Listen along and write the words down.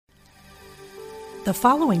The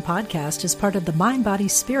following podcast is part of the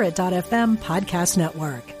MindBodySpirit.fm podcast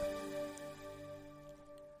network.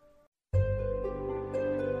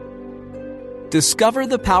 Discover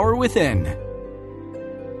the power within.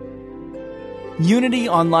 Unity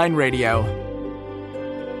Online Radio.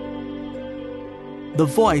 The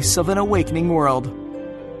voice of an awakening world.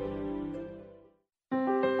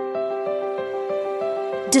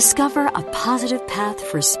 Discover a positive path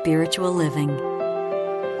for spiritual living.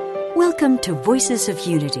 Welcome to Voices of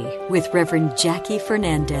Unity with Reverend Jackie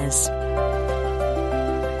Fernandez.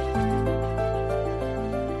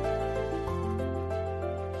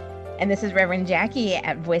 And this is Reverend Jackie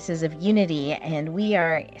at Voices of Unity, and we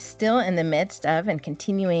are still in the midst of and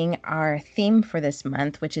continuing our theme for this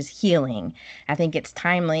month, which is healing. I think it's a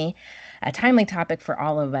timely topic for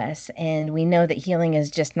all of us, and we know that healing is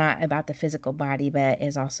just not about the physical body, but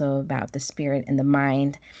is also about the spirit and the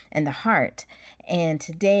mind and the heart. And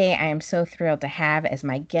today I am so thrilled to have as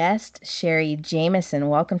my guest, Sherry Jameson.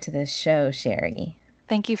 Welcome to the show, Sherry.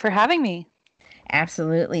 Thank you for having me.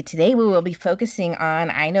 Absolutely. Today we will be focusing on,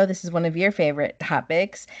 I know this is one of your favorite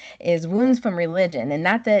topics, is wounds from religion. And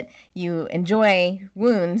not that you enjoy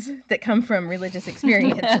wounds that come from religious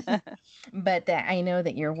experience, but that I know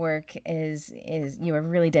that your work is you are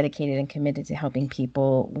really dedicated and committed to helping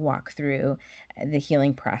people walk through the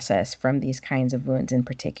healing process from these kinds of wounds in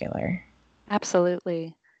particular.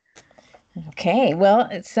 Absolutely. Okay, well,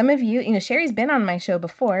 some of you, Sherry's been on my show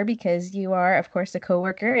before because you are, of course, a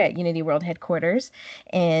coworker at Unity World headquarters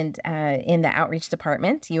and in the outreach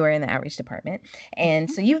department. You are in the outreach department. And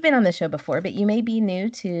so you've been on the show before, but you may be new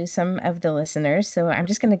to some of the listeners. So I'm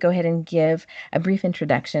just going to go ahead and give a brief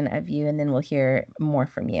introduction of you, and then we'll hear more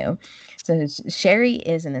from you. So Sherry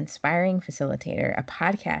is an inspiring facilitator, a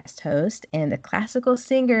podcast host, and a classical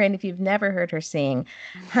singer. And if you've never heard her sing,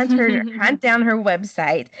 hunt down her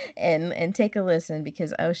website and take a listen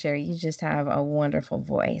because, oh, Sherry, you just have a wonderful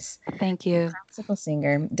voice. Thank you. A classical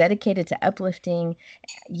singer dedicated to uplifting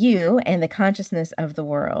you and the consciousness of the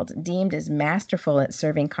world, deemed as masterful at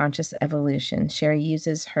serving conscious evolution. Sherry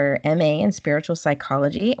uses her MA in spiritual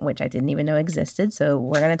psychology, which I didn't even know existed, so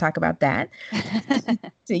we're going to talk about that,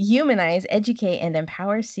 to humanize, educate, and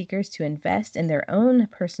empower seekers to invest in their own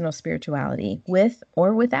personal spirituality with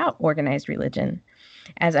or without organized religion.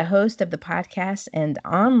 As a host of the podcast and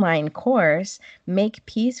online course, Make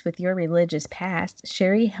Peace with Your Religious Past,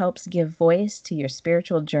 Sherry helps give voice to your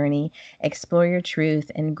spiritual journey, explore your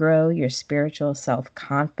truth, and grow your spiritual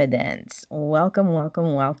self-confidence. Welcome,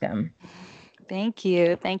 welcome, welcome. Thank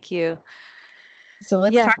you. Thank you. So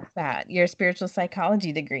let's talk about your spiritual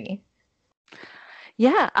psychology degree.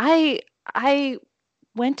 Yeah, I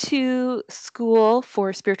went to school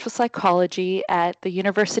for spiritual psychology at the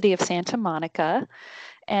University of Santa Monica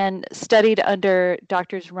and studied under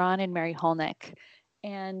Drs. Ron and Mary Holnick.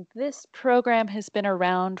 And this program has been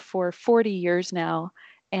around for 40 years now.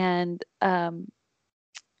 And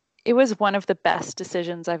it was one of the best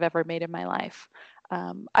decisions I've ever made in my life.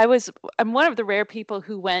 I'm one of the rare people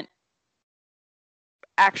who went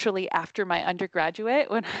actually after my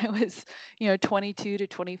undergraduate when I was, 22 to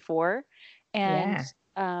 24. And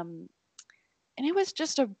it was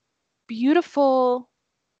just a beautiful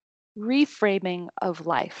reframing of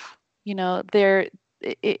life.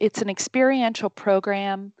 It's an experiential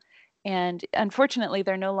program, and unfortunately,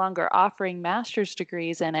 they're no longer offering master's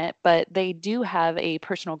degrees in it, but they do have a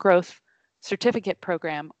personal growth certificate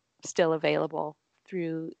program still available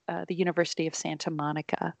through the University of Santa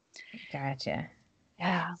Monica. Gotcha.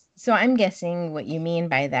 Yeah. So I'm guessing what you mean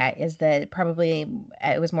by that is that probably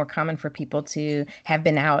it was more common for people to have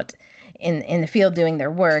been out in the field doing their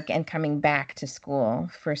work and coming back to school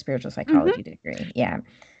for a spiritual psychology degree. Yeah.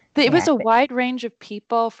 It was a wide range of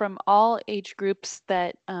people from all age groups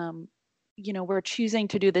that, were choosing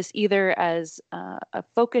to do this either as a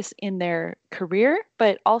focus in their career,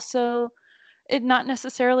 but also not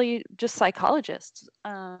necessarily just psychologists.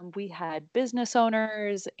 We had business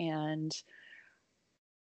owners and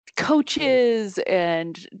coaches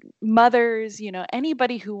and mothers,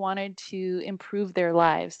 anybody who wanted to improve their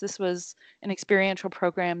lives. This was an experiential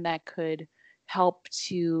program that could help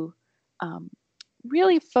to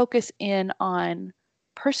really focus in on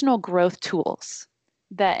personal growth tools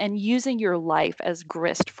and using your life as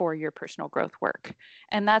grist for your personal growth work.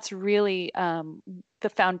 And that's really the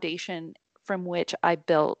foundation from which I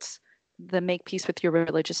built the Make Peace with Your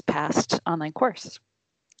Religious Past online course.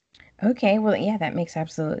 Okay, well, yeah, that makes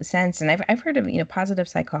absolute sense. And I've heard of, positive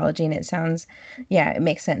psychology, and it sounds, yeah, it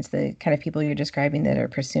makes sense. The kind of people you're describing that are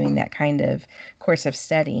pursuing that kind of course of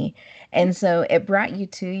study. And so it brought you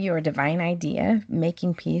to your divine idea,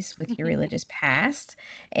 making peace with your religious past.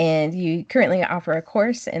 And you currently offer a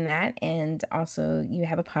course in that, and also you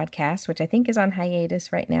have a podcast, which I think is on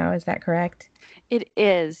hiatus right now. Is that correct? It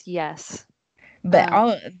is, yes. But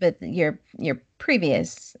Um, your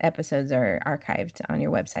previous episodes are archived on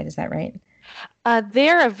your website. Is that right?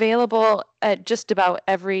 they're available at just about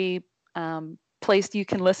every place you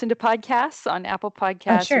can listen to podcasts, on Apple Oh,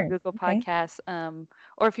 Podcasts or sure. Google Okay. Podcasts.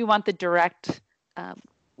 Or if you want the direct um,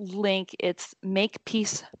 link, it's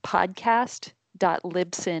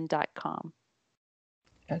makepeacepodcast.libsyn.com.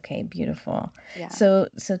 Okay, beautiful. Yeah. So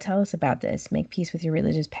tell us about this. Make peace with your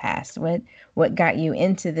religious past. What got you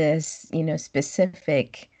into this,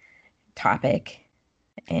 specific topic,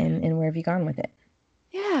 and where have you gone with it?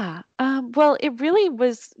 Yeah. Well, it really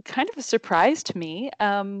was kind of a surprise to me.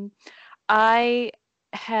 I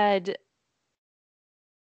had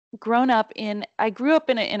I grew up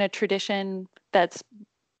in a tradition that's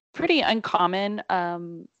pretty uncommon.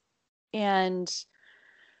 And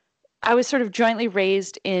I was sort of jointly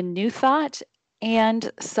raised in New Thought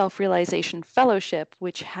and Self-Realization Fellowship,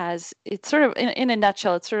 which it's sort of, in a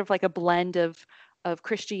nutshell, it's sort of like a blend of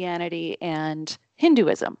Christianity and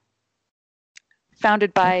Hinduism,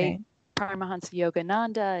 founded by Okay. Paramahansa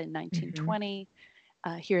Yogananda in Mm-hmm. 1920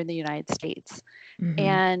 here in the United States. Mm-hmm.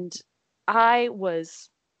 And I was,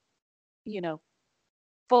 you know,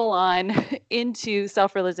 full on into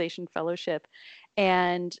Self-Realization Fellowship.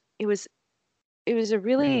 And it was a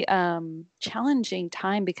really challenging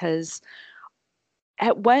time because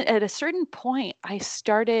at a certain point I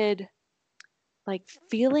started like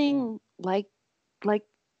feeling like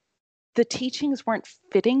the teachings weren't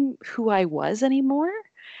fitting who I was anymore,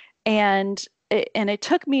 and it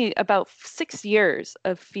took me about 6 years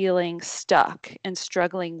of feeling stuck and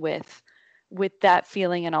struggling with that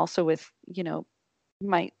feeling, and also with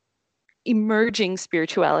my emerging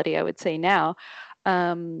spirituality, I would say now.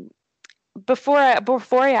 um, before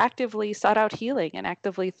I actively sought out healing and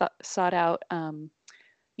actively sought out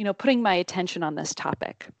putting my attention on this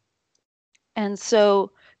topic. And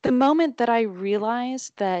so the moment that I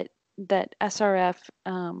realized that SRF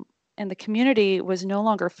and the community was no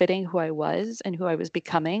longer fitting who I was and who I was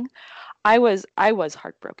becoming, I was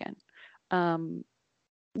heartbroken. Um,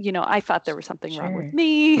 I thought there was something wrong with Sure.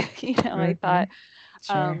 me. I Mm-hmm. thought,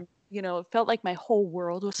 Sure. it felt like my whole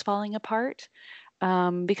world was falling apart,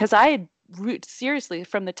 because I had seriously,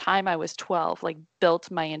 from the time I was 12, like built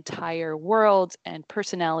my entire world and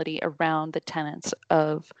personality around the tenets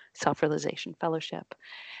of Self-Realization Fellowship.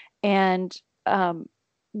 And um,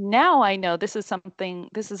 now I know this is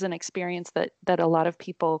an experience that a lot of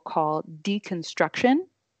people call deconstruction.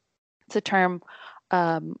 It's a term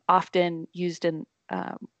often used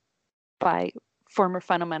by former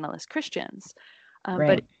fundamentalist Christians. Um, but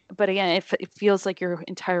Right. but again, if it feels like your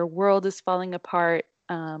entire world is falling apart,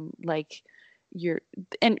 like you're,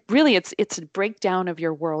 and really it's a breakdown of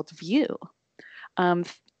your worldview. Um,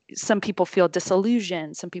 some people feel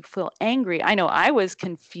disillusioned. Some people feel angry. I know I was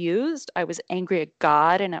confused. I was angry at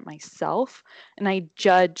God and at myself, and I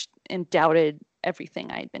judged and doubted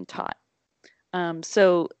everything I had been taught.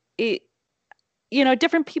 So it,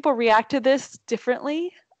 different people react to this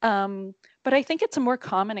differently. But I think it's a more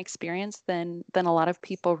common experience than a lot of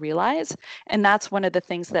people realize, and that's one of the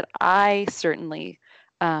things that I certainly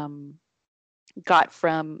um, got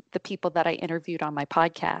from the people that I interviewed on my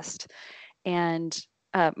podcast. And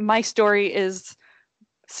my story is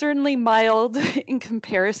certainly mild in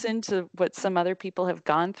comparison to what some other people have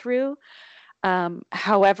gone through.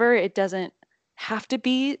 However, it doesn't have to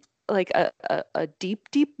be like a deep,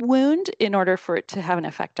 deep wound in order for it to have an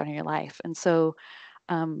effect on your life.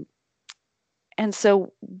 Um, and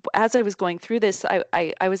so as I was going through this, I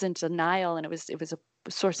was in denial, and it was a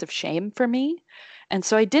source of shame for me. And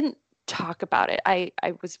so I didn't talk about it. I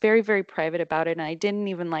was very, very private about it, and I didn't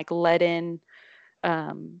even like let in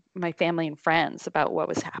my family and friends about what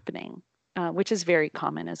was happening, which is very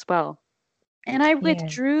common as well. And I Yeah.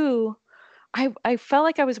 withdrew. I felt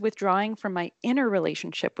like I was withdrawing from my inner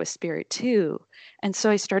relationship with spirit too. And so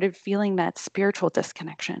I started feeling that spiritual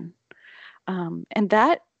disconnection. And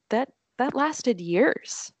that lasted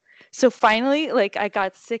years. So finally, like I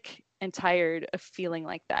got sick and tired of feeling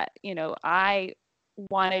like that. I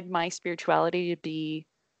wanted my spirituality to be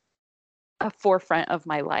a forefront of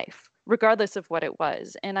my life, regardless of what it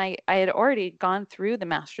was. And I had already gone through the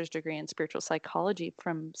master's degree in spiritual psychology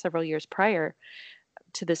from several years prior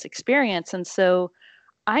to this experience. And so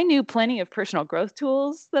I knew plenty of personal growth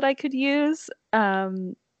tools that I could use.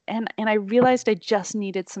 And I realized I just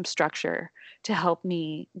needed some structure to help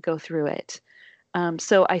me go through it.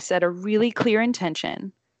 So I set a really clear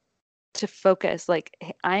intention to focus, like,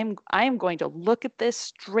 hey, I am going to look at this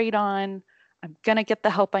straight on. I'm going to get the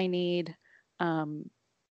help I need. And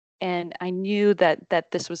I knew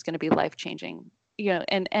that this was going to be life-changing.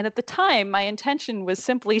 And at the time, my intention was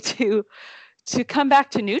simply to come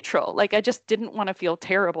back to neutral. Like, I just didn't want to feel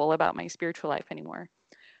terrible about my spiritual life anymore.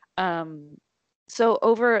 So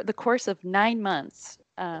over the course of 9 months,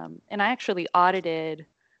 and I actually audited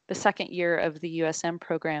the second year of the USM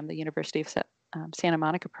program, the University of Santa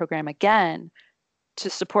Monica program, again, to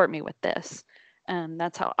support me with this. And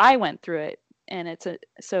that's how I went through it. And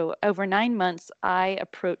so over 9 months, I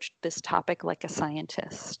approached this topic like a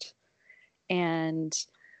scientist. And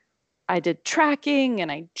I did tracking,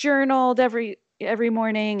 and I journaled every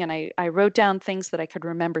morning, and I wrote down things that I could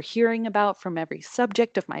remember hearing about from every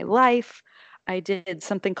subject of my life. I did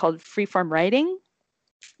something called freeform writing,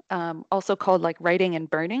 also called like writing and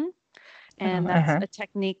burning. And that's a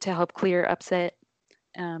technique to help clear upset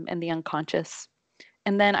and the unconscious.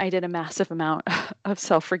 And then I did a massive amount of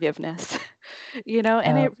self-forgiveness,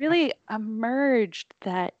 and it really emerged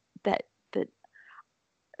that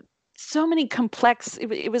so many complex,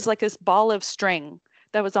 it was like this ball of string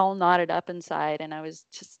that was all knotted up inside. And I was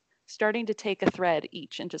just starting to take a thread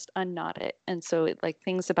each and just unknot it. And so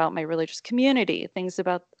things about my religious community, things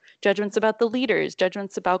about judgments about the leaders,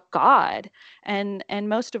 judgments about God, and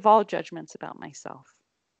most of all, judgments about myself.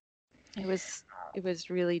 It was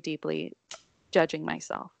really deeply judging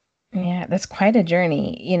myself. Yeah, that's quite a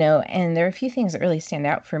journey, and there are a few things that really stand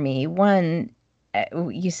out for me. One,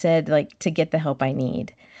 you said to get the help I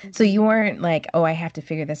need. Mm-hmm. So you weren't like, oh, I have to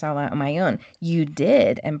figure this all out on my own. You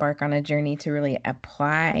did embark on a journey to really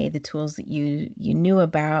apply the tools that you knew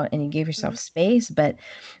about, and you gave yourself space. But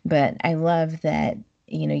I love that,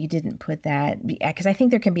 you didn't put that, because I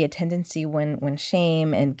think there can be a tendency when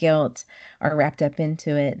shame and guilt are wrapped up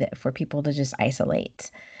into it for people to just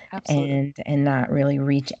isolate. Absolutely. And not really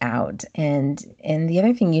reach out. And the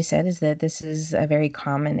other thing you said is that this is a very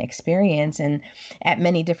common experience, and at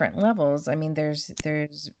many different levels. I mean, there's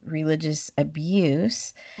religious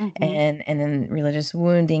abuse, mm-hmm. and then religious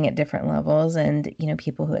wounding at different levels, and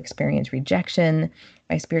people who experience rejection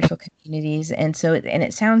by spiritual communities. And so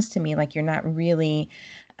it sounds to me like you're not really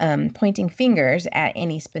pointing fingers at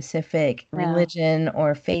any specific religion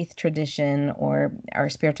or faith tradition or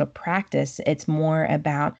spiritual practice. It's more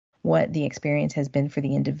about what the experience has been for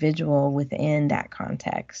the individual within that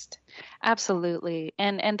context. Absolutely.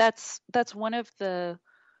 And that's one of the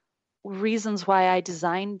reasons why I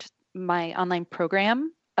designed my online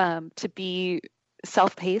program to be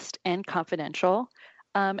self-paced and confidential,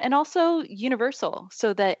 and also universal,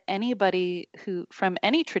 so that anybody who from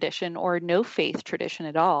any tradition or no faith tradition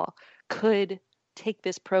at all could take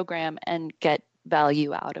this program and get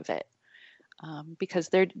value out of it.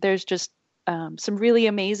 Because there's just some really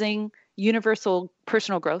amazing universal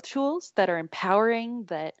personal growth tools that are empowering,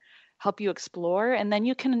 that help you explore, and then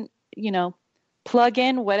you can, plug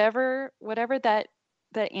in whatever that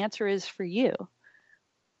answer is for you.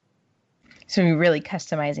 So you're really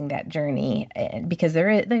customizing that journey, because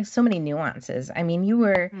there's so many nuances. I mean, you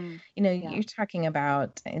were, you're talking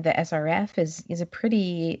about the SRF is a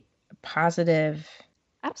pretty positive,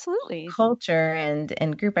 absolutely, culture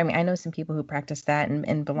and group. I mean, I know some people who practice that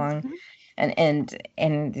and belong, mm-hmm. and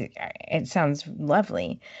it sounds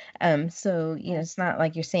lovely. So it's not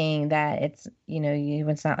like you're saying that it's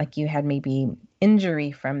it's not like you had maybe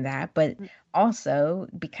injury from that, but also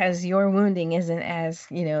because your wounding isn't as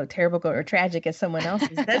terrible or tragic as someone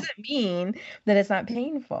else's doesn't mean that it's not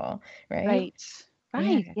painful, right? Right.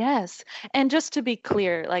 Yeah. Yes. And just to be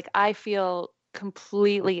clear, I feel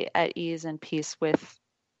completely at ease and peace with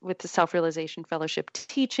the Self-Realization Fellowship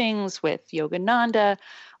teachings, with Yogananda.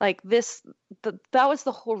 That was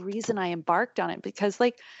the whole reason I embarked on it, because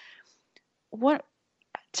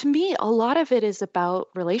to me, a lot of it is about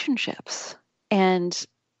relationships, and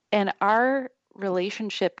our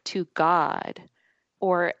relationship to God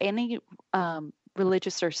or any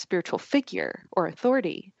religious or spiritual figure or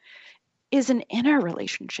authority is an inner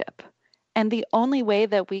relationship. And the only way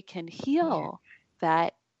that we can heal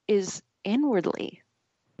that is inwardly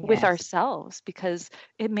with ourselves, because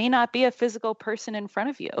it may not be a physical person in front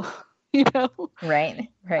of you, Right.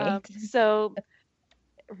 So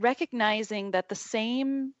recognizing that the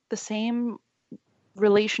same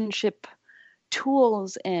relationship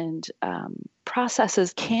tools and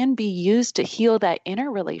processes can be used to heal that inner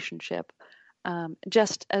relationship,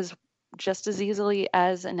 just as just as easily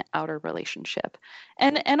as an outer relationship.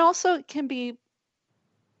 And also it can be,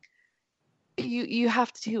 you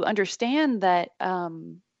have to understand that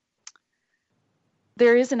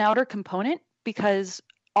there is an outer component, because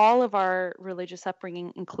all of our religious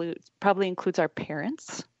upbringing probably includes our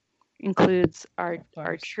parents, includes our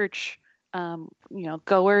church, fellow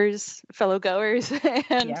goers,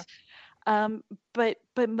 and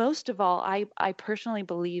but most of all, I personally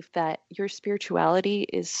believe that your spirituality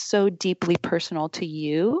is so deeply personal to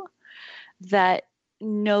you that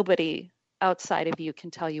nobody outside of you can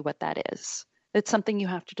tell you what that is. It's something you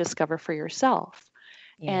have to discover for yourself.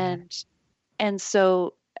 Yeah. And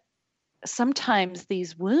so sometimes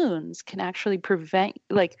these wounds can actually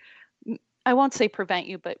I won't say prevent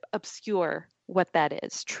you, but obscure what that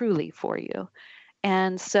is truly for you.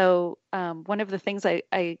 And so one of the things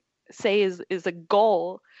I say is a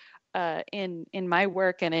goal in my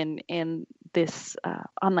work and in this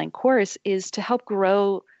online course is to help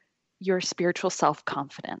grow your spiritual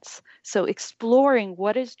self-confidence. So exploring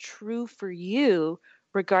what is true for you,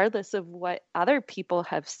 regardless of what other people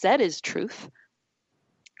have said is truth,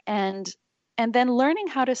 and then learning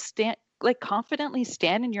how to confidently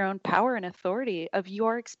stand in your own power and authority of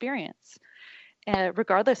your experience,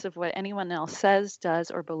 regardless of what anyone else says, does,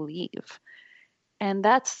 or believe. And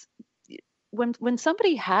that's when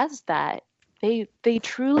somebody has that, they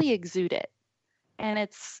truly exude it. And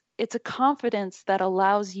it's a confidence that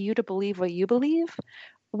allows you to believe what you believe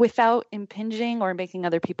without impinging or making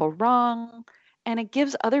other people wrong. And it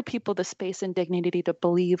gives other people the space and dignity to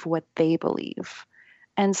believe what they believe.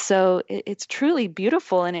 And so it's truly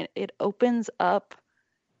beautiful, and it opens up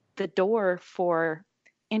the door for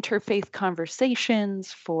interfaith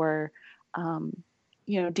conversations, for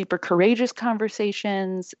deeper, courageous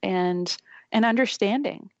conversations, and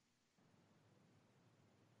understanding.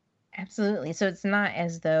 Absolutely. So it's not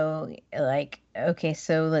as though okay,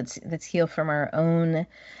 so let's heal from our own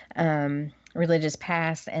religious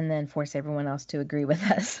past and then force everyone else to agree with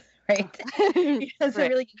us, right? So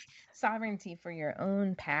really sovereignty for your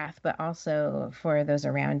own path, but also for those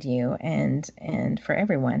around you and for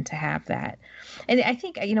everyone to have that. And I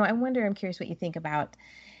think, I'm curious what you think about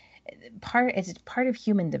it's part of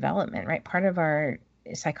human development, right? Part of our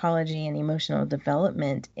psychology and emotional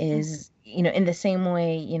development is, in the same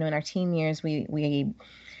way, in our teen years, we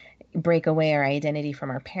break away our identity from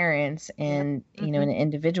our parents and, and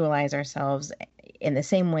individualize ourselves. In the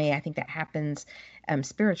same way, I think that happens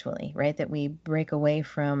spiritually, right? That we break away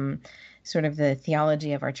from sort of the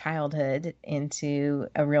theology of our childhood into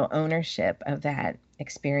a real ownership of that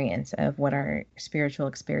experience of what our spiritual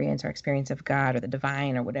experience, our experience of God or the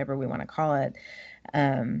divine or whatever we want to call it,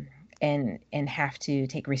 and have to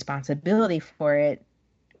take responsibility for it,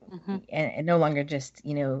 and no longer just,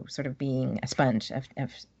 sort of being a sponge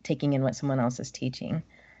of taking in what someone else is teaching.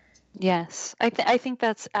 Yes, I think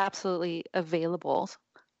that's absolutely available.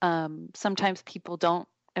 Sometimes people don't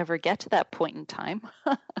ever get to that point in time.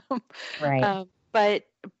 Right.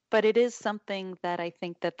 But it is something that I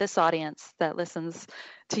think that this audience that listens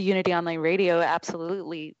to Unity Online Radio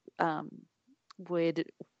absolutely would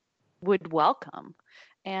welcome.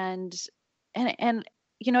 And again,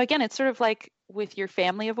 it's sort of like with your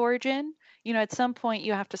family of origin, at some point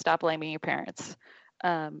you have to stop blaming your parents,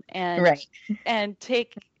 and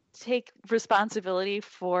take responsibility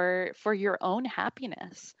for your own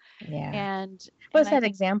happiness. Yeah. And what's that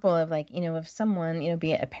example of of someone,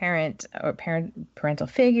 be it a parent or parental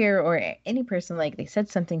figure or any person, they said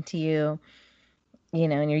something to you,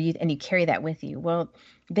 and you carry that with you. Well,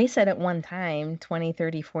 they said it one time 20,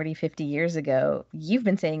 30, 40, 50 years ago. You've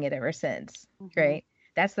been saying it ever since, right?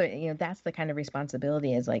 That's the kind of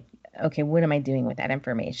responsibility is okay, what am I doing with that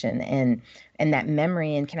information and that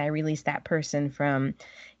memory? And can I release that person from,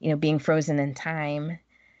 being frozen in time?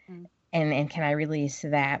 And can I release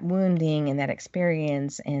that wounding and that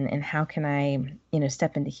experience? And how can I,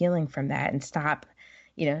 step into healing from that and stop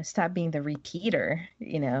being the repeater,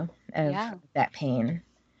 of that pain?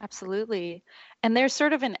 Absolutely. And there's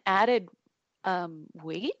sort of an added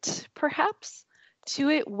weight, perhaps, to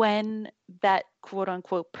it when that quote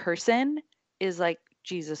unquote person is like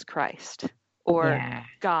Jesus Christ or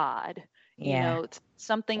God,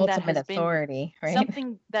 something ultimate that has authority, been right?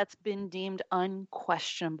 something that's been deemed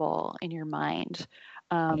unquestionable in your mind.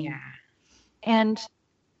 And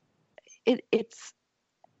it's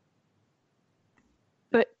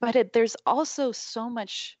there's also so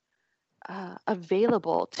much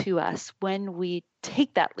available to us when we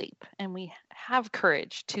take that leap and we have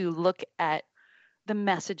courage to look at the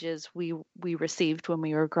messages we received when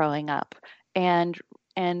we were growing up and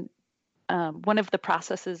one of the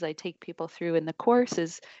processes I take people through in the course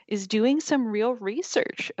is doing some real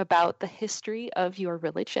research about the history of your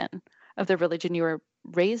religion, of the religion you were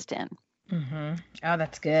raised in. Mm-hmm. Oh,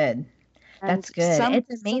 that's good. And That's good.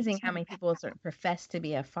 It's amazing how many people sort of profess to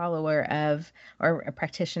be a follower of or a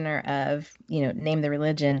practitioner of, name the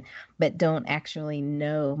religion, but don't actually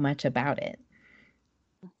know much about it.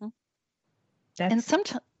 Mm-hmm. That's and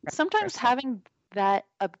sometimes having that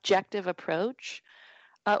objective approach,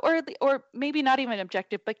 or maybe not even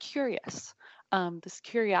objective, but curious, this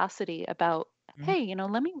curiosity about, hey,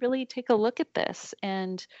 let me really take a look at this,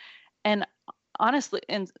 and honestly,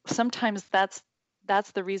 and sometimes that's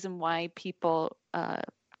the reason why people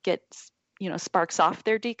get sparks off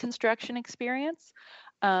their deconstruction experience,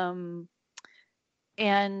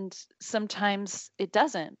 and sometimes it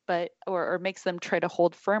doesn't, but or makes them try to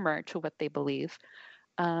hold firmer to what they believe.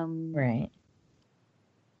 right.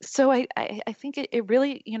 So I think it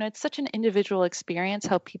really, it's such an individual experience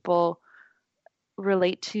how people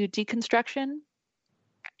relate to deconstruction.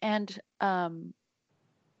 And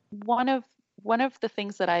one of the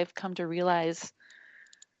things that I've come to realize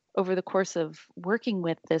over the course of working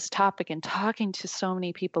with this topic and talking to so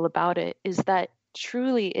many people about it is that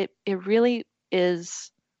truly it really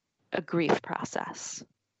is a grief process.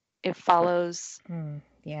 It follows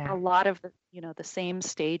a lot of the, the same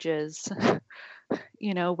stages,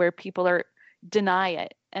 where people deny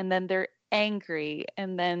it, and then they're angry,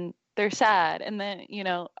 and then they're sad, and then,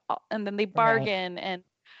 and then they bargain, right. And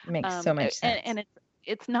makes so much sense. And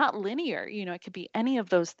it's not linear, it could be any of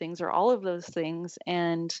those things or all of those things.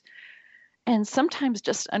 And sometimes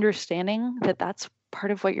just understanding that that's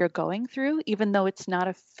part of what you're going through, even though it's not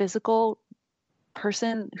a physical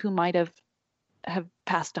person who might have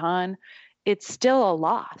passed on, it's still a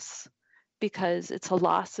loss, because it's a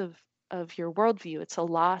loss of your worldview. It's a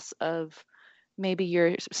loss of maybe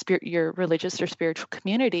your religious or spiritual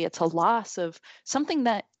community. It's a loss of something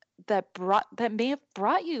that may have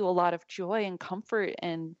brought you a lot of joy and comfort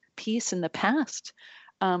and peace in the past,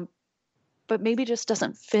 but maybe just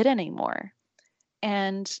doesn't fit anymore.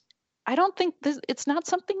 And I don't think it's not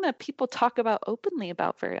something that people talk about openly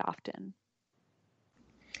about very often.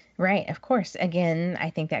 Right. Of course. Again, I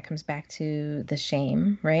think that comes back to the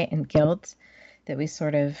shame, right? And guilt that we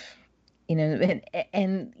sort of,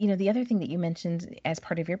 and the other thing that you mentioned as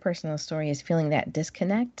part of your personal story is feeling that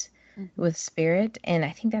disconnect with spirit. And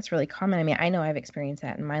I think that's really common. I mean, I know I've experienced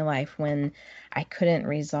that in my life when I couldn't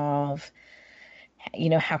resolve,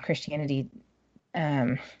 how Christianity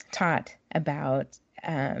taught about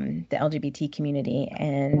the LGBT community.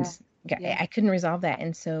 And I couldn't resolve that.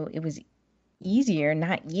 And so it was easier,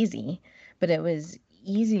 not easy, but it was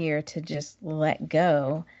easier to just let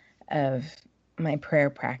go of my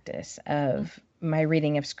prayer practice, of my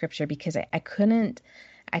reading of scripture, because I couldn't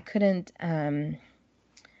reconcile.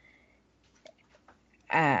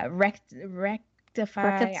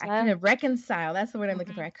 That's the word I'm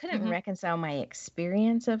looking for. I couldn't reconcile my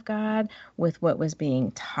experience of God with what was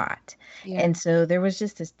being taught. Yeah. And so there was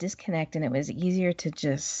just this disconnect, and it was easier to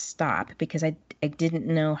just stop because I didn't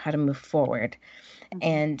know how to move forward.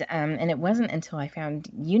 And it wasn't until I found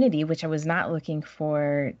Unity, which I was not looking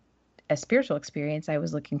for a spiritual experience. I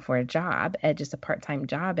was looking for a job, just a part-time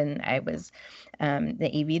job. And I was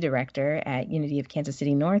the AV director at Unity of Kansas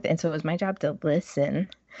City North. And so it was my job to listen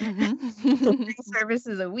 3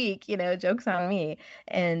 services a week, jokes on me.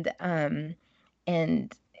 And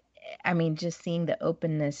I mean, just seeing the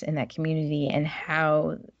openness in that community and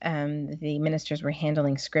how the ministers were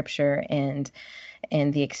handling scripture and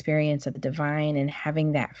the experience of the divine and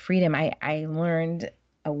having that freedom, I learned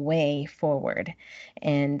a way forward.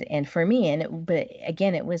 And for me, but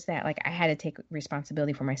again, it was that, like, I had to take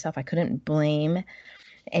responsibility for myself. I couldn't blame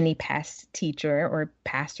any past teacher or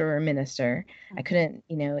pastor or minister. I couldn't,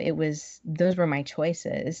 those were my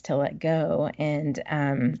choices to let go. And,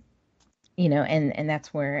 and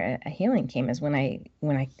that's where a healing came, is when I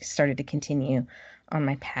started to continue on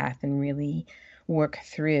my path and really work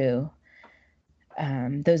through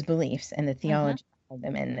those beliefs and the theology of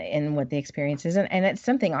them and what the experience is. And it's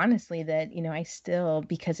something, honestly, that, I still,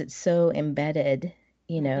 because it's so embedded,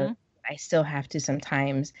 I still have to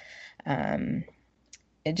sometimes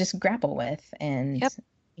just grapple with. And,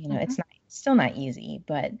 it's still not easy,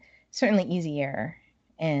 but certainly easier.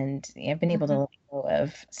 And I've been able to let go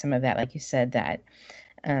of some of that, like you said, that,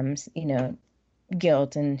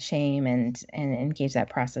 guilt and shame and engage that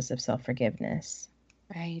process of self-forgiveness.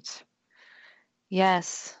 Right.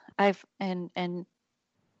 Yes. And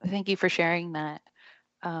thank you for sharing that.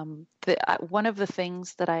 One of the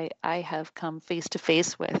things that I have come face to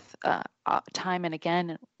face with time and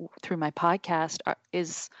again through my podcast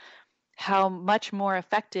is how much more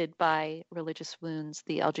affected by religious wounds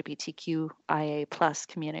the LGBTQIA plus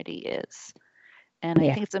community is. And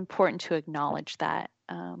I think it's important to acknowledge that.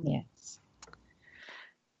 Yes.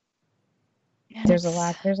 There's a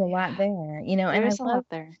lot there, and I love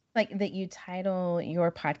like that you title your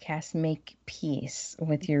podcast Make Peace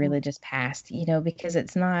with Your Religious Past, because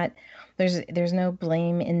it's not, there's no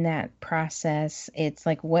blame in that process. It's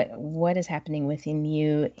like what is happening within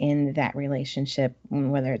you in that relationship,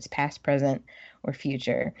 whether it's past, present, or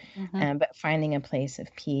future, but finding a place of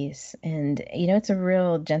peace. And, it's a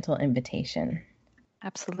real gentle invitation.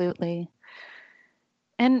 Absolutely.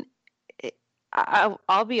 And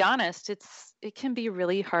I'll be honest, it can be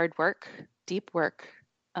really hard work, deep work,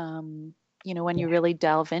 when you really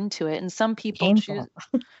delve into it. And some people choose,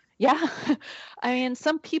 I mean,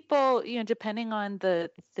 some people, depending on the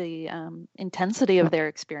intensity of their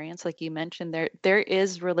experience, like you mentioned, there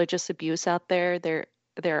is religious abuse out there. There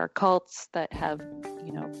are cults that have,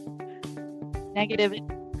 negative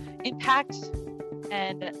impact,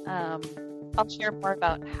 and I'll share more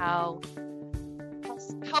about how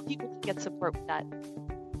people can get support with that.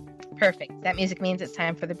 Perfect. That music means it's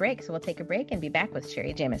time for the break. So we'll take a break and be back with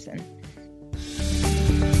Sherry Jameson.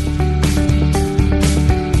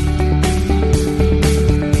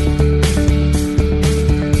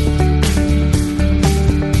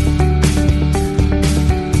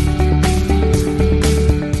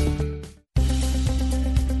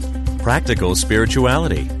 Practical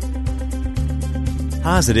spirituality.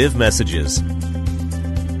 Positive messages.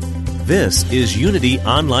 This is Unity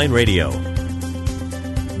Online Radio,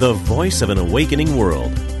 the voice of an awakening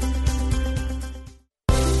world.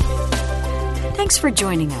 Thanks for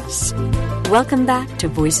joining us. Welcome back to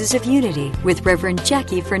Voices of Unity with Reverend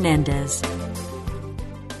Jackie Fernandez.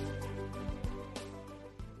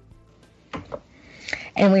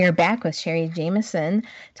 And we are back with Sherry Jameson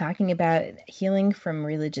talking about healing from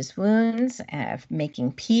religious wounds,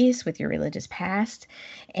 making peace with your religious past.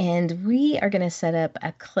 And we are going to set up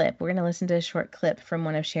a clip. We're going to listen to a short clip from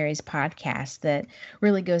one of Sherry's podcasts that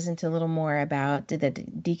really goes into a little more about the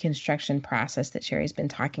deconstruction process that Sherry's been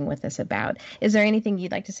talking with us about. Is there anything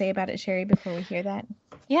you'd like to say about it, Sherry, before we hear that?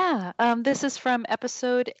 Yeah, this is from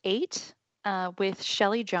episode 8. With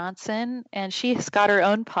Shelley Johnson, and she's got her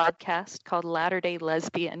own podcast called Latter-day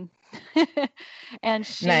Lesbian. And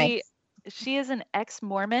she is an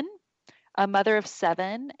ex-Mormon, a mother of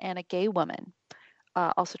 7, and a gay woman,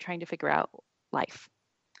 also trying to figure out life.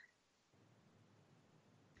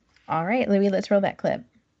 All right, Louie, let's roll that clip.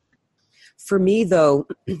 For me, though,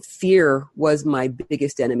 fear was my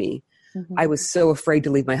biggest enemy. Mm-hmm. I was so afraid to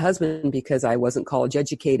leave my husband because I wasn't college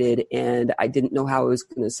educated and I didn't know how I was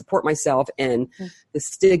going to support myself. And the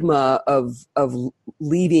stigma of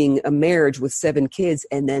leaving a marriage with 7 kids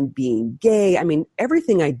and then being gay. I mean,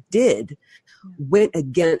 everything I did went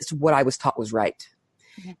against what I was taught was right.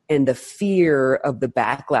 Mm-hmm. And the fear of the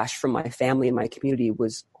backlash from my family and my community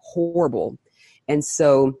was horrible. And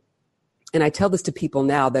so, and I tell this to people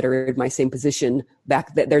now that are in my same position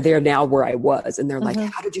back, that they're there now where I was. And they're like,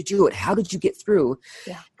 how did you do it? How did you get through?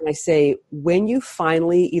 Yeah. And I say, when you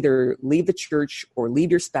finally either leave the church or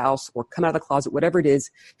leave your spouse or come out of the closet, whatever it is,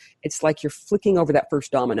 it's like you're flicking over that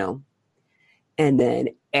first domino. And then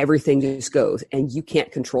everything just goes and you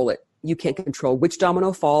can't control it. You can't control which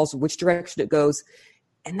domino falls, which direction it goes.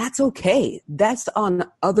 And that's okay. That's on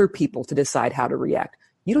other people to decide how to react.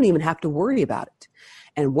 You don't even have to worry about it.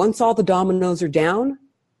 And once all the dominoes are down,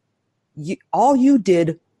 all you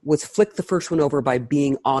did was flick the first one over by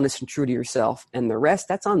being honest and true to yourself. And the rest,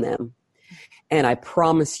 that's on them. And I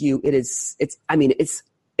promise you, it's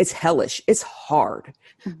hellish. It's hard.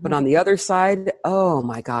 Mm-hmm. But on the other side, oh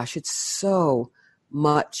my gosh, it's so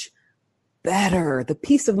much better. The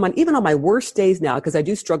peace of mind, even on my worst days now, because I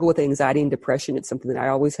do struggle with anxiety and depression. It's something that I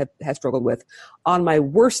always have struggled with. On my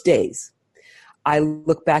worst days, I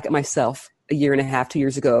look back at myself a year and a half, 2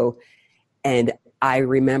 years ago, and I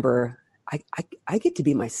remember I get to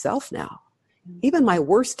be myself now. Even my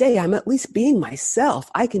worst day, I'm at least being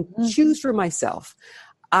myself. I can choose for myself.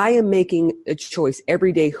 I am making a choice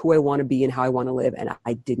every day who I want to be and how I want to live, and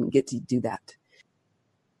I didn't get to do that.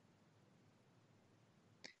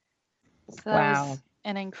 So that was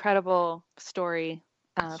an incredible story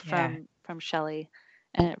from Shelley,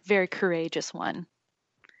 and a very courageous one.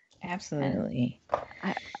 Absolutely.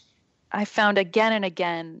 I found again and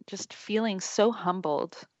again just feeling so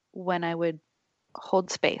humbled when I would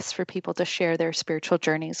hold space for people to share their spiritual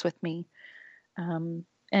journeys with me.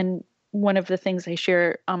 And one of the things I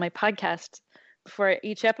share on my podcast for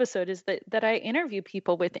each episode is that I interview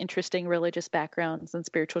people with interesting religious backgrounds and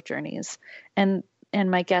spiritual journeys. And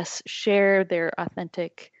my guests share their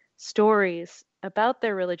authentic stories about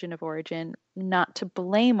their religion of origin, not to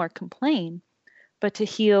blame or complain, but to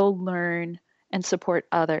heal, learn, and support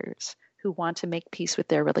others who want to make peace with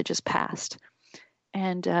their religious past.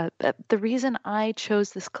 And the reason I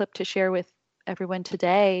chose this clip to share with everyone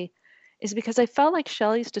today is because I felt like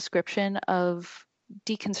Shelley's description of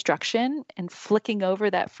deconstruction and flicking over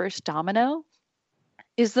that first domino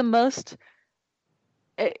is the most,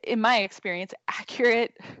 in my experience,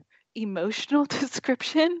 accurate emotional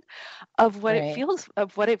description of what it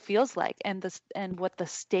feels like, and what the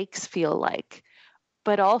stakes feel like,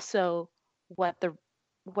 but also what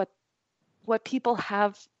people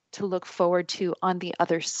have to look forward to on the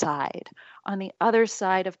other side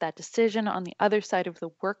of that decision, on the other side of the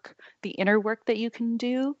work, the inner work that you can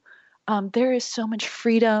do. There is so much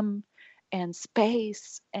freedom and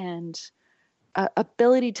space and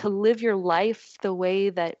ability to live your life the way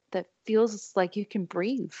that feels like you can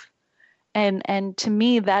breathe. And to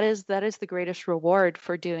me, that is the greatest reward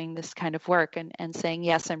for doing this kind of work and saying,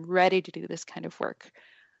 yes, I'm ready to do this kind of work.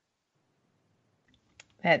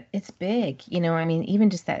 That it's big, I mean,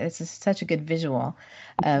 even just that, it's such a good visual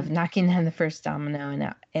of knocking down the first domino,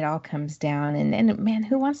 and it all comes down, and man,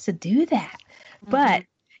 who wants to do that? Mm-hmm. But,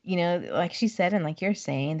 like she said, and like you're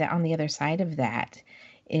saying, that on the other side of that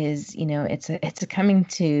is, it's a coming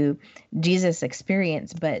to Jesus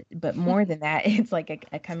experience, but more than that, it's like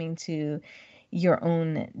a coming to your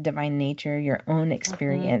own divine nature, your own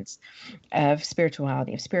experience of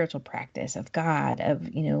spirituality, of spiritual practice, of God, of,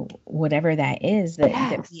 whatever that is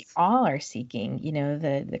that we all are seeking,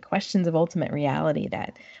 the questions of ultimate reality,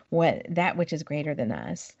 that which is greater than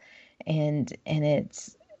us. And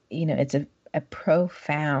it's, it's a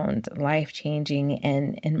profound, life-changing,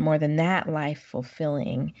 and more than that,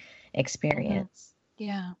 life-fulfilling experience.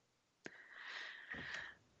 Yeah.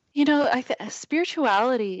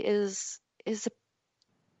 Spirituality is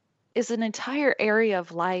an entire area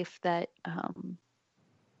of life that,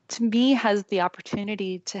 to me, has the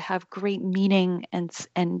opportunity to have great meaning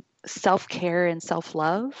and self-care and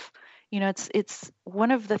self-love. It's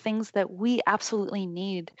one of the things that we absolutely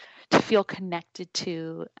need to feel connected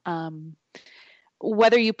to,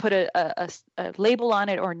 whether you put a label on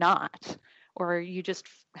it or not, or you just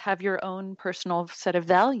have your own personal set of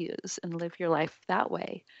values and live your life that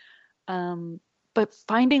way. But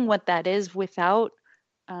finding what that is without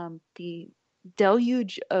the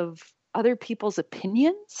deluge of other people's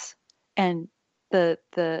opinions and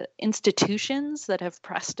the institutions that have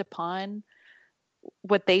pressed upon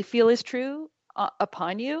what they feel is true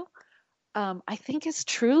upon you, I think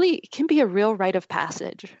it can be a real rite of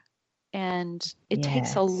passage. And it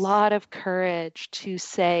takes a lot of courage to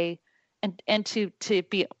say, and to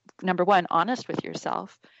be, number one, honest with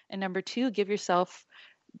yourself, and number two, give yourself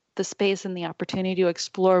the space and the opportunity to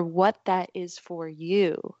explore what that is for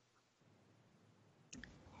you.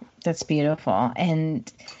 That's beautiful.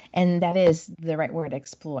 And that is the right word,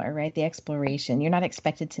 explore, right? The exploration. You're not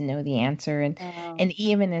expected to know the answer. And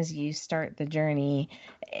even as you start the journey,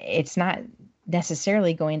 it's not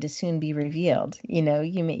necessarily going to soon be revealed. You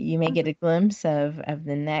may get a glimpse of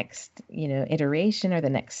the next, iteration, or the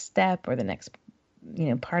next step, or the next,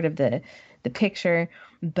 part of the picture,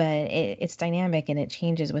 but it's dynamic, and it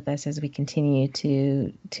changes with us as we continue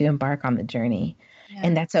to embark on the journey. Yeah.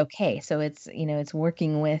 And that's okay. So it's, it's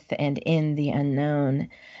working with and in the unknown,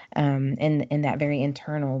 in that very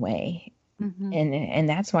internal way. Mm-hmm. And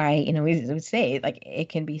that's why, we would say, like, it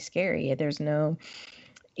can be scary. There's no,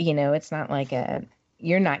 it's not like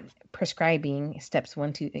you're not prescribing steps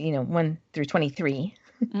 1 through 23.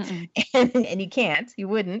 and you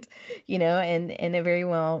wouldn't, and it very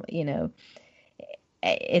well,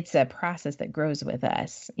 it's a process that grows with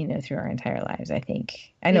us, through our entire lives. I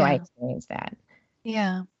think I know I experienced that.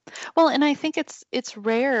 Yeah. Well, and I think it's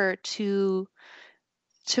rare to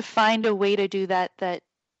find a way to do that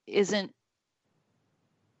isn't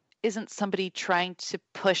somebody trying to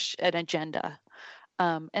push an agenda.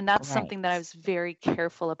 And that's something that I was very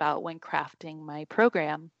careful about when crafting my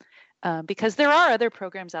program, because there are other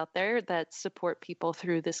programs out there that support people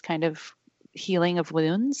through this kind of healing of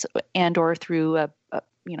wounds, and or through a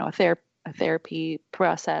therapy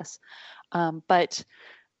process.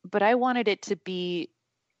 But I wanted it to be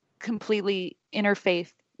completely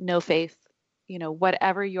interfaith, no faith,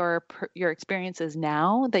 whatever your experience is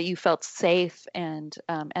now, that you felt safe and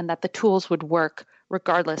that the tools would work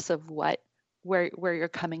regardless of where you're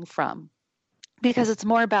coming from, because it's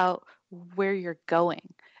more about where you're going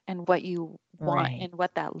and what you want and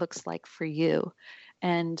what that looks like for you.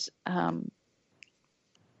 And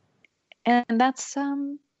that's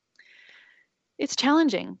it's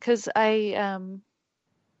challenging, because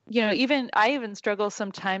even I even struggle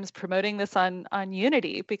sometimes promoting this on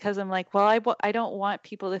unity, because I'm like, well, I don't want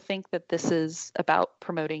people to think that this is about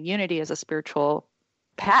promoting unity as a spiritual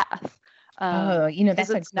path. That's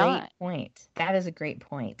a great not. point. That is a great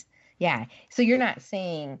point. Yeah. So you're not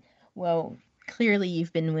saying, well, clearly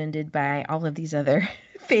you've been wounded by all of these other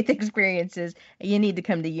faith experiences. You need to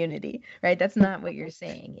come to unity, right? That's not what you're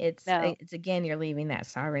saying. It's again, you're leaving that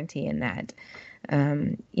sovereignty and that,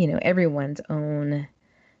 everyone's own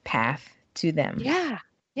path to them. Yeah.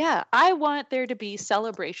 Yeah. I want there to be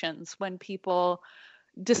celebrations when people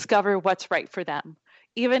discover what's right for them.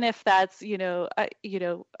 Even if that's, I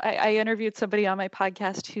interviewed somebody on my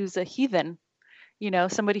podcast who's a heathen,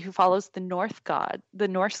 somebody who follows the Norse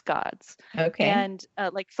gods, okay, and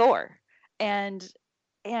like Thor, and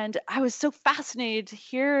I was so fascinated to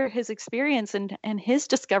hear his experience and his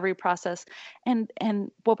discovery process.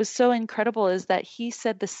 And what was so incredible is that he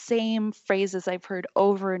said the same phrases I've heard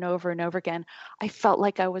over and over and over again. I felt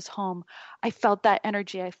like I was home. I felt that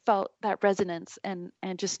energy. I felt that resonance, and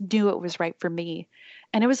just knew it was right for me.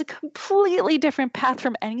 And it was a completely different path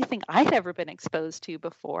from anything I'd ever been exposed to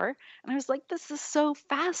before. And I was like, this is so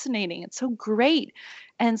fascinating. It's so great.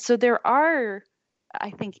 And so there are, I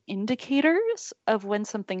think, indicators of when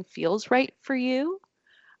something feels right for you,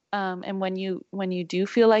 and when you do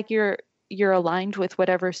feel like you're aligned with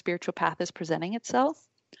whatever spiritual path is presenting itself.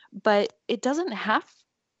 But it doesn't have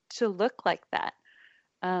to look like that.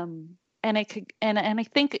 And I think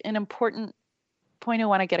an important point I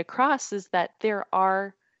want to get across is that there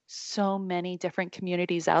are so many different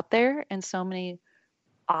communities out there and so many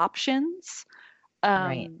options,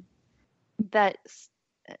 right, that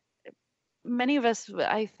many of us,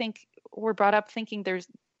 I think, were brought up thinking there's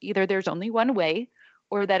only one way,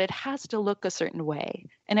 or that it has to look a certain way.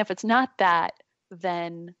 And if it's not that,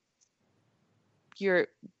 then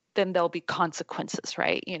there'll be consequences,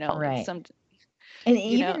 right? Right. And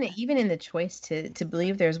even in the choice to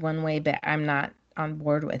believe there's one way, but I'm not on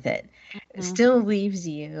board with it, mm-hmm. still leaves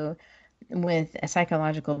you with a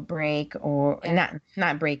psychological break, or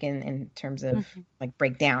not break in terms of mm-hmm. like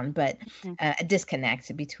breakdown, but mm-hmm. A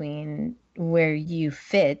disconnect between where you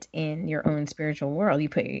fit in your own spiritual world. You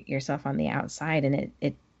put yourself on the outside, and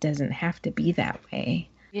it doesn't have to be that way.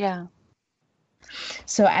 Yeah.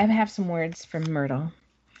 So I have some words from Myrtle,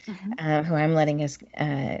 mm-hmm. Who I'm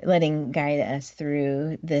letting guide us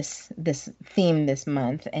through this theme this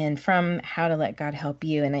month, and from How to Let God Help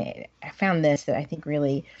You. And I found this that I think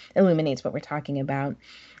really illuminates what we're talking about.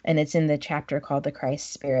 And it's in the chapter called The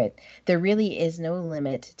Christ Spirit. There really is no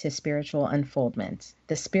limit to spiritual unfoldment.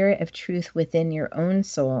 The spirit of truth within your own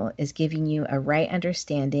soul is giving you a right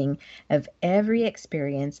understanding of every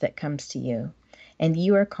experience that comes to you. And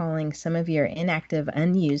you are calling some of your inactive,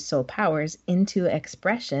 unused soul powers into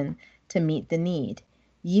expression to meet the need.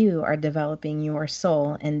 You are developing your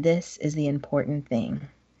soul, and this is the important thing.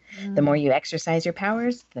 The more you exercise your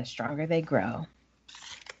powers, the stronger they grow.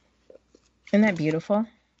 Isn't that beautiful?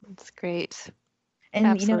 It's great. And,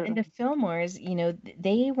 Absolutely. And the Fillmores,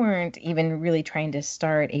 they weren't even really trying to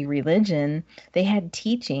start a religion. They had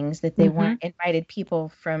teachings that they invited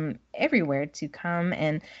people from everywhere to come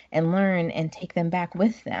and learn and take them back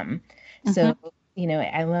with them. So,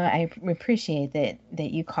 I appreciate that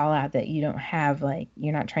you call out that you don't have,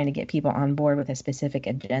 you're not trying to get people on board with a specific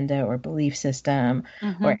agenda or belief system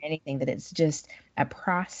or anything, that it's just a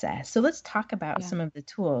process. So let's talk about some of the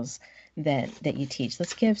tools that you teach.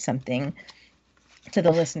 Let's give something to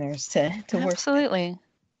the listeners to work. Absolutely.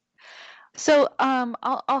 So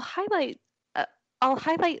I'll highlight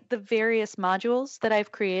the various modules that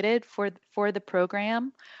I've created for the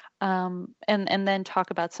program, and then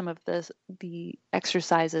talk about some of the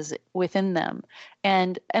exercises within them.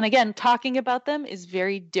 And again, talking about them is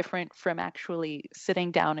very different from actually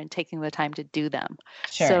sitting down and taking the time to do them.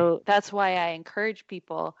 Sure. So that's why I encourage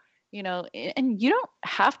people, and you don't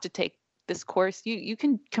have to take this course. You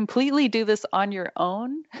can completely do this on your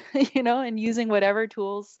own, and using whatever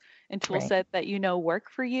tools and tool set that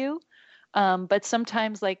work for you. But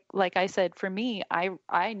sometimes, like I said, for me,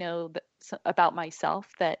 I know that about myself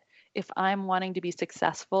that if I'm wanting to be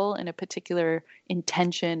successful in a particular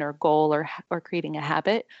intention or goal or creating a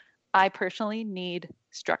habit, I personally need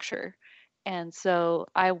structure. And so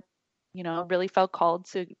I, really felt called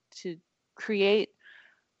to create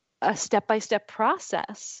a step-by-step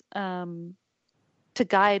process to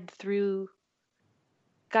guide through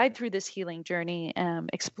this healing journey,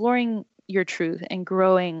 exploring your truth and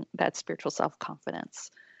growing that spiritual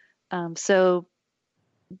self-confidence. So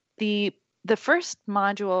the first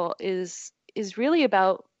module is really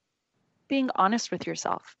about being honest with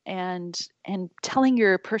yourself and telling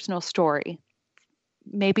your personal story.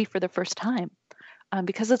 maybe for the first time,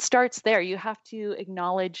 because it starts there. You have to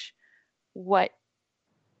acknowledge what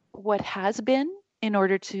has been in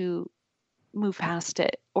order to move past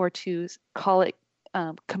it, or to call it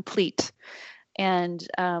complete. And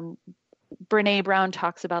Brene Brown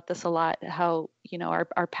talks about this a lot, how,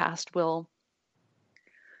 our past will,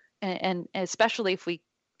 and especially if we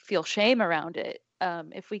feel shame around it,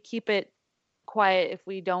 if we keep it quiet, if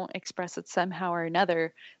we don't express it somehow or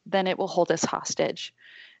another, then it will hold us hostage.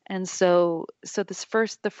 And so the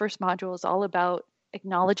first module is all about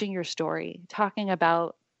acknowledging your story, talking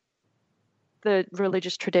about the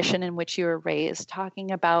religious tradition in which you were raised,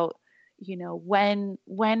 talking about, when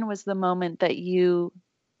was the moment that you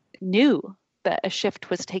knew that a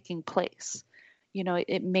shift was taking place.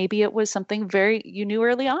 Maybe it was something you knew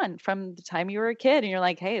early on from the time you were a kid, and you're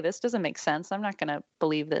like, hey, this doesn't make sense. I'm not going to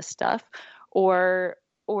believe this stuff. Or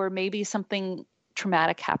maybe something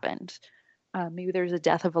traumatic happened. Maybe there was a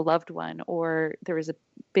death of a loved one, or there was a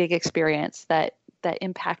big experience that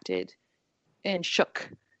impacted and shook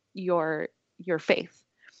your faith.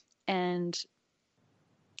 And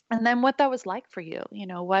then what that was like for you,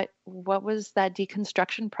 what was that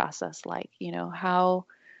deconstruction process like?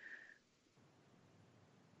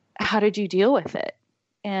 How did you deal with it?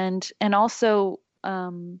 And also,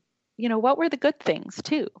 what were the good things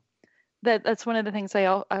too? That's one of the things I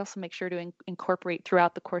also make sure to incorporate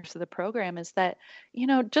throughout the course of the program, is that,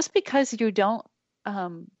 just because you don't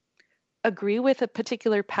agree with a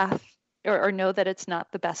particular path, or know that it's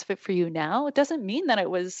not the best fit for you now, it doesn't mean that it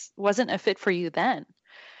wasn't a fit for you then.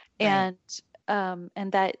 Right.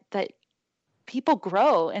 And that people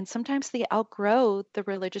grow, and sometimes they outgrow the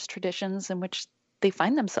religious traditions in which they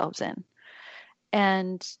find themselves in.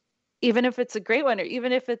 And even if it's a great one, or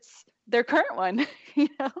even if it's their current one,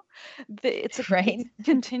 it's a right.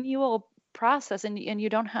 continual process, and you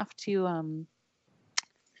don't have to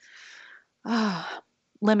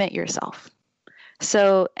limit yourself.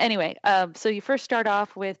 So anyway, so you first start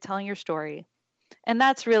off with telling your story, and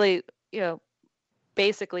that's really,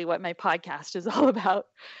 basically what my podcast is all about.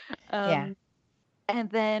 And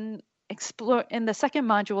then explore, in the second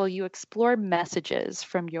module, you explore messages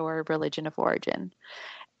from your religion of origin.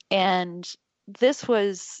 And this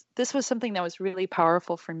was something that was really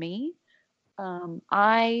powerful for me.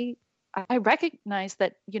 I recognize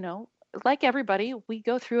that, like everybody, we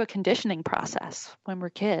go through a conditioning process when we're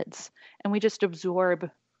kids, and we just absorb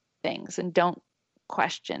things and don't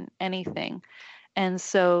question anything. And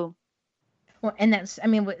so, well, and that's,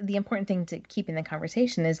 the important thing to keep in the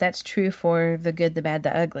conversation is that's true for the good, the bad,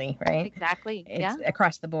 the ugly, right? Exactly. It's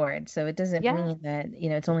across the board. So it doesn't mean that,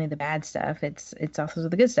 it's only the bad stuff. It's also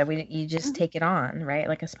the good stuff. You just take it on, right?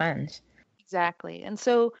 Like a sponge. Exactly. And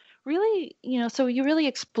so really, so you really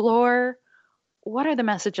explore, what are the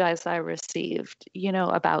messages I received,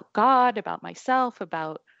 about God, about myself,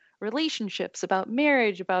 about relationships, about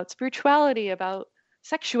marriage, about spirituality, about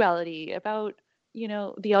sexuality, about,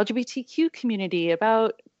 the LGBTQ community,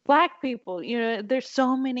 about Black people. There's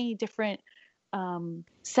so many different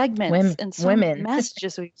segments and so many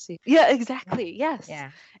messages we see. Yeah, exactly. Yes.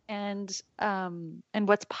 Yeah. And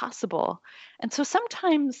what's possible. And so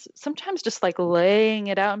sometimes just like laying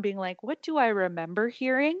it out and being like, what do I remember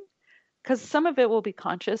hearing? Because some of it will be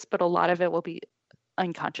conscious, but a lot of it will be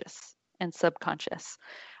unconscious and subconscious.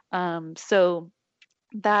 So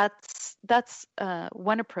that's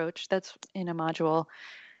one approach that's in a module.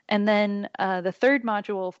 And then the third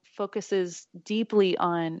module focuses deeply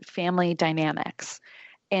on family dynamics.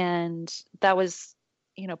 And that was,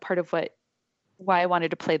 part of why I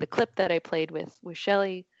wanted to play the clip that I played with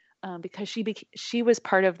Shelley, because she was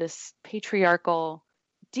part of this patriarchal,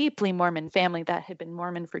 deeply Mormon family that had been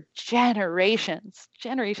Mormon for generations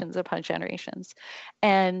upon generations.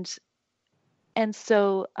 And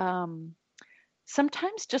so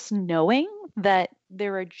sometimes just knowing that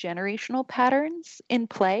there are generational patterns in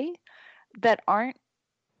play that aren't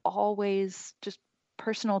always just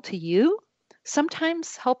personal to you,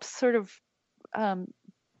 sometimes helps sort of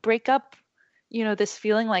break up, this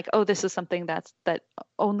feeling like, oh, this is something that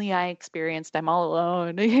only I experienced. I'm all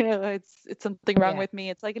alone. It's something wrong with me.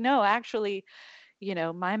 It's like, no, actually,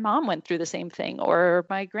 my mom went through the same thing, or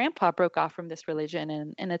my grandpa broke off from this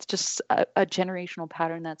religion, and it's just a generational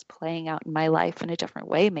pattern that's playing out in my life in a different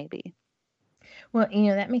way, maybe. Well,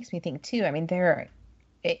 that makes me think too. There are,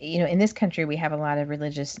 in this country we have a lot of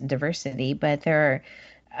religious diversity, but there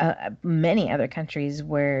are many other countries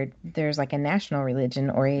where there's like a national religion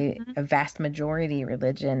or a vast majority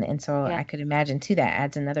religion. And so I could imagine too, that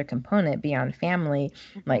adds another component beyond family,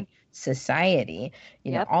 like society,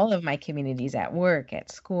 all of my communities at work,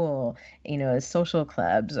 at school, social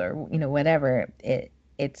clubs, or, whatever,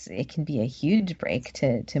 it can be a huge break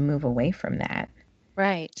to move away from that.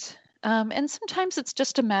 Right. And sometimes it's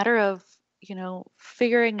just a matter of,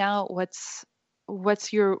 figuring out what's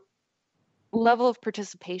your level of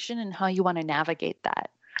participation and how you want to navigate that.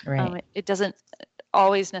 Right. It doesn't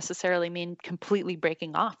always necessarily mean completely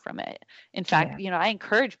breaking off from it. In fact, I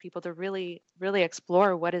encourage people to really, really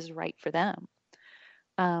explore what is right for them.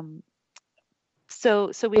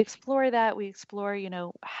 So we explore that. We explore,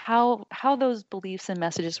 how those beliefs and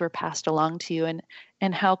messages were passed along to you,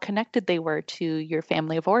 and how connected they were to your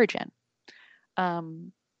family of origin.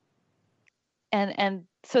 And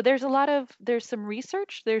so there's some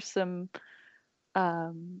research, there's some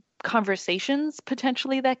conversations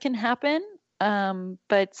potentially that can happen.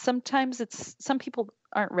 But sometimes some people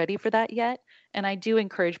aren't ready for that yet. And I do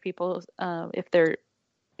encourage people, if they're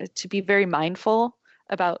to be very mindful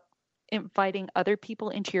about inviting other people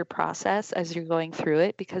into your process as you're going through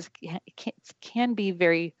it, because it can be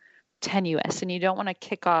very tenuous, and you don't want to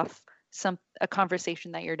kick off a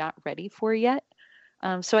conversation that you're not ready for yet.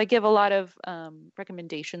 So I give a lot of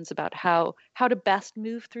recommendations about how to best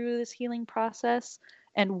move through this healing process,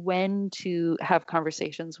 and when to have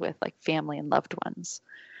conversations with like family and loved ones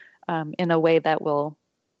in a way that will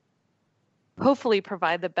hopefully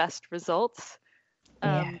provide the best results.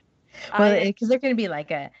 Well, because there can be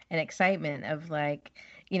like an excitement of like,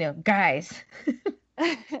 guys,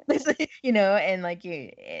 and like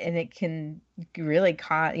and it can really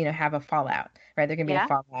cause, have a fallout, right? There can be a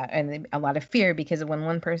fallout and a lot of fear, because when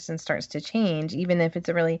one person starts to change, even if it's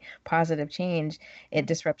a really positive change, it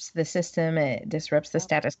disrupts the system, it disrupts the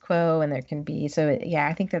status quo, and there can be,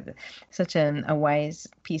 I think that such a wise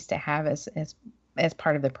piece to have as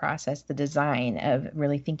part of the process, the design of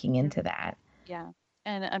really thinking into that. Yeah.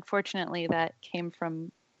 And unfortunately that came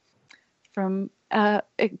from a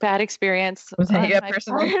bad experience. Was that your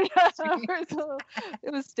personal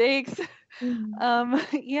mistakes?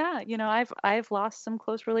 I've lost some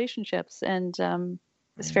close relationships, and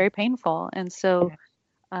it's very painful. And so,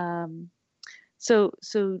 so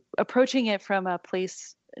approaching it from a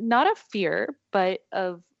place not of fear, but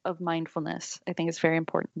of mindfulness, I think is very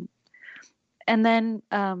important. And then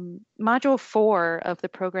module 4 of the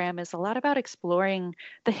program is a lot about exploring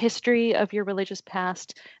the history of your religious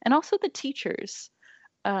past, and also the teachers,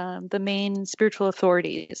 the main spiritual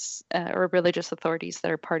authorities or religious authorities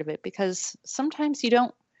that are part of it, because sometimes you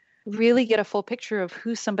don't really get a full picture of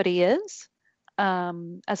who somebody is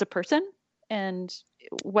as a person, and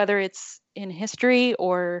whether it's in history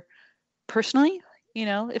or personally,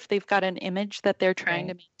 if they've got an image that they're trying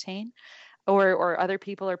to maintain, or other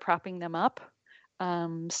people are propping them up.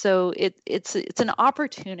 So it's an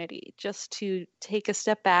opportunity just to take a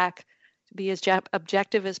step back, to be as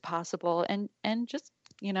objective as possible, and just,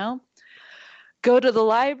 go to the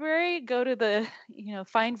library, go to the,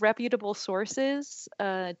 find reputable sources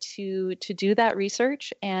to do that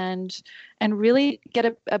research, and really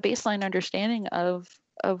get a baseline understanding of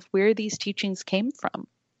where these teachings came from.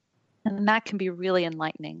 And that can be really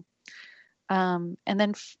enlightening. And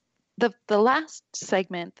then the last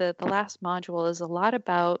segment, the last module, is a lot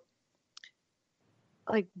about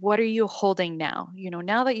like, what are you holding now?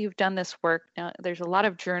 Now that you've done this work, now there's a lot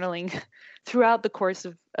of journaling throughout the course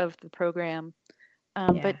of the program.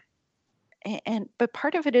 But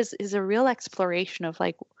part of it is a real exploration of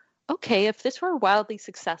like, okay, if this were wildly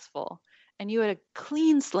successful and you had a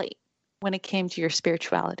clean slate when it came to your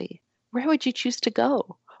spirituality, where would you choose to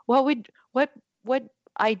go? What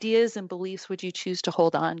ideas and beliefs would you choose to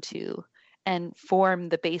hold on to and form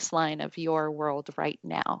the baseline of your world right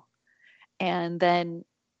now? And then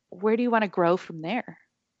where do you want to grow from there?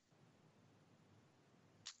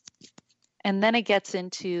 And then it gets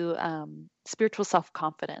into spiritual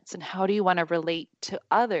self-confidence, and how do you want to relate to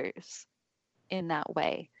others in that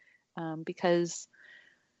way? Because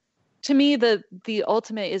to me, the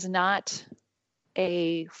ultimate is not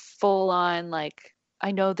a full-on like,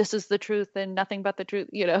 I know this is the truth and nothing but the truth.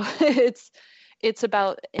 It's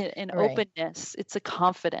about an openness. It's a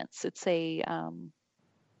confidence. It's a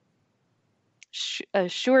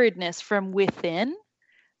assuredness from within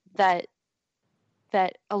that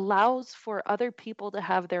allows for other people to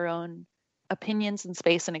have their own opinions and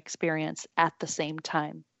space and experience at the same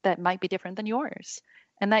time that might be different than yours,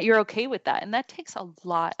 and that you're okay with that. And that takes a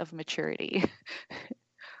lot of maturity.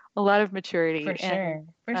 A lot of maturity. For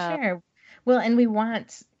sure. Well, and we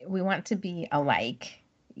want to be alike,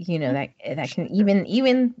 that can,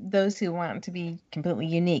 even those who want to be completely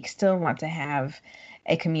unique still want to have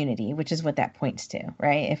a community, which is what that points to,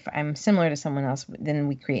 right? If I'm similar to someone else, then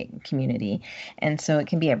we create community. And so it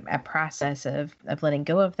can be a process of letting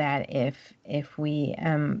go of that if we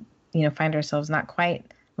find ourselves not quite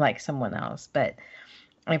like someone else. But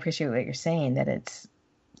I appreciate what you're saying, that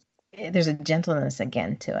there's a gentleness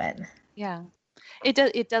again to it. Yeah.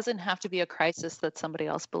 It doesn't have to be a crisis that somebody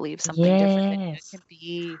else believes something different. It can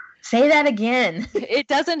be. Say that again. It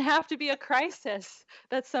doesn't have to be a crisis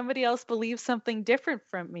that somebody else believes something different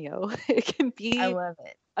from you. It can be I love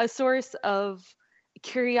it. A source of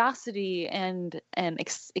curiosity and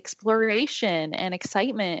exploration and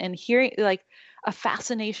excitement, and hearing, like, a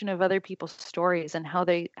fascination of other people's stories and how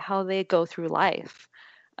they go through life.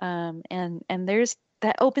 And there's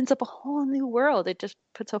that opens up a whole new world. It just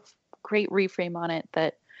puts a great reframe on it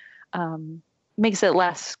that makes it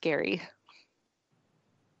less scary.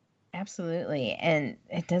 Absolutely. And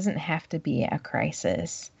it doesn't have to be a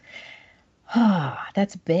crisis. Oh,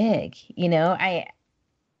 that's big.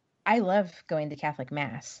 I love going to Catholic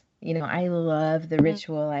Mass. I love the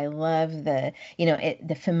ritual. I love the,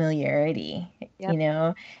 the familiarity,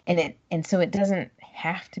 Yep. and so it doesn't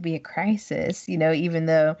have to be a crisis, even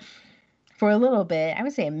though for a little bit, I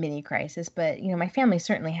would say a mini crisis, but, my family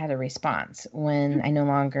certainly had a response when I no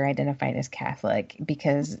longer identified as Catholic,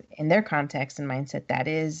 because in their context and mindset, that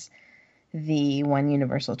is the one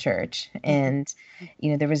universal church. And,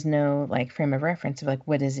 there was no frame of reference of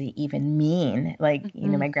what does it even mean? My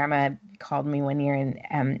grandma called me one year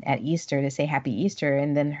at Easter to say Happy Easter.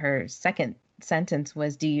 And then her second sentence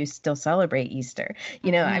was, do you still celebrate Easter?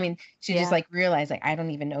 She just realized I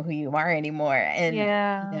don't even know who you are anymore. And,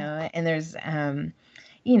 and there's,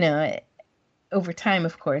 over time,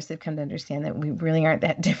 of course, they've come to understand that we really aren't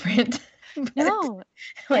that different. But, no.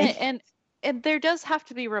 And there does have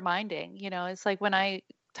to be reminding, it's like when I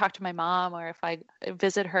talk to my mom, or if I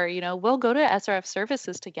visit her, we'll go to SRF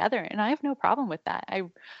services together, and I have no problem with that. I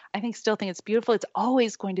still think it's beautiful. It's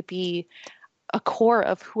always going to be a core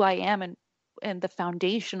of who I am and the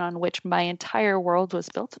foundation on which my entire world was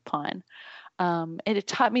built upon. And it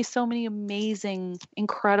taught me so many amazing,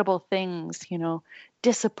 incredible things,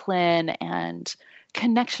 discipline and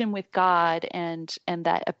connection with God, and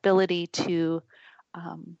that ability to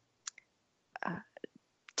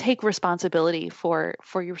take responsibility for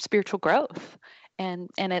your spiritual growth. And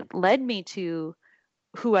it led me to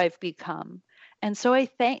who I've become. And so I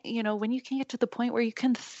think, when you can get to the point where you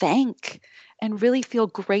can thank and really feel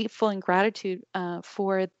grateful and gratitude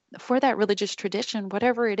for that religious tradition,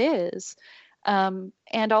 whatever it is, and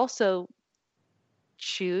also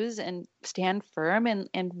choose and stand firm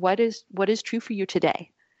and what is true for you today,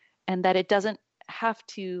 and that it doesn't have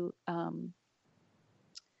to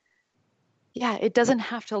it doesn't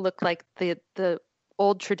have to look like the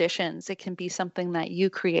old traditions. It can be something that you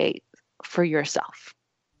create for yourself.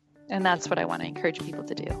 And that's what I want to encourage people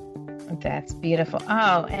to do. That's beautiful.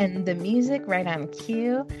 Oh, and the music right on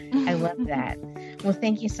cue. I love that. Well,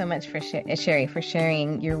 thank you so much for Sherry, for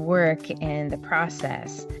sharing your work and the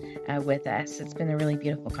process with us. It's been a really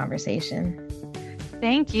beautiful conversation.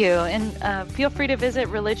 Thank you. And feel free to visit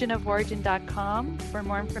religionofworigin.com for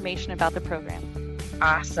more information about the program.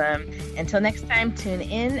 Awesome. Until next time, tune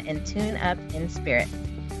in and tune up in spirit.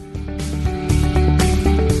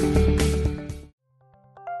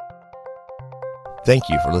 Thank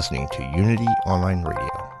you for listening to Unity Online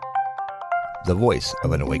Radio, the voice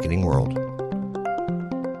of an awakening world.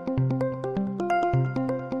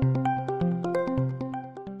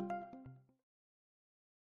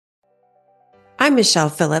 I'm Michelle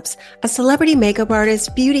Phillips, a celebrity makeup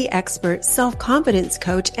artist, beauty expert, self-confidence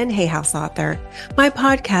coach, and Hay House author. My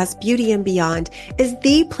podcast, Beauty and Beyond, is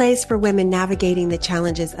the place for women navigating the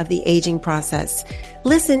challenges of the aging process.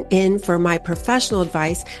 Listen in for my professional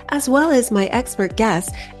advice as well as my expert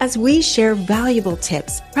guests as we share valuable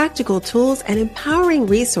tips, practical tools, and empowering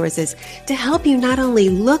resources to help you not only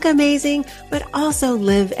look amazing, but also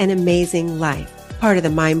live an amazing life. Part of the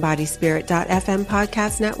MindBodySpirit.fm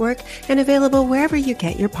podcast network and available wherever you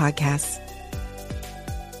get your podcasts.